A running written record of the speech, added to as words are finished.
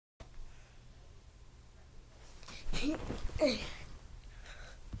Hi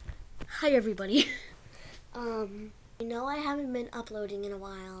everybody. I haven't been uploading in a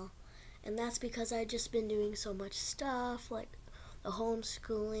while, and that's because I've just been doing so much stuff, like the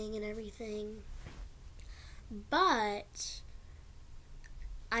homeschooling and everything. But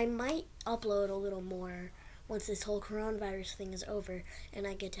I might upload a little more once this whole coronavirus thing is over and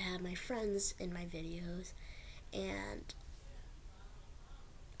I get to have my friends in my videos. And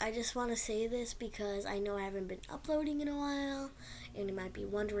I just want to say this because I know I haven't been uploading in a while, and you might be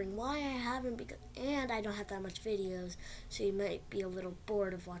wondering why I haven't, and I don't have that much videos, so you might be a little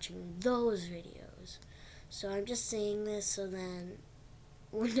bored of watching those videos. So I'm just saying this so then,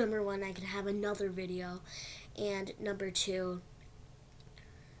 number one, I can have another video, and number two,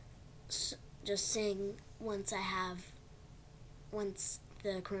 just saying once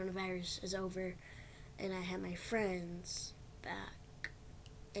the coronavirus is over and I have my friends back,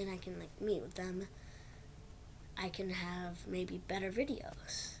 and I can meet with them, I can have maybe better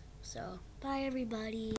videos. So bye everybody.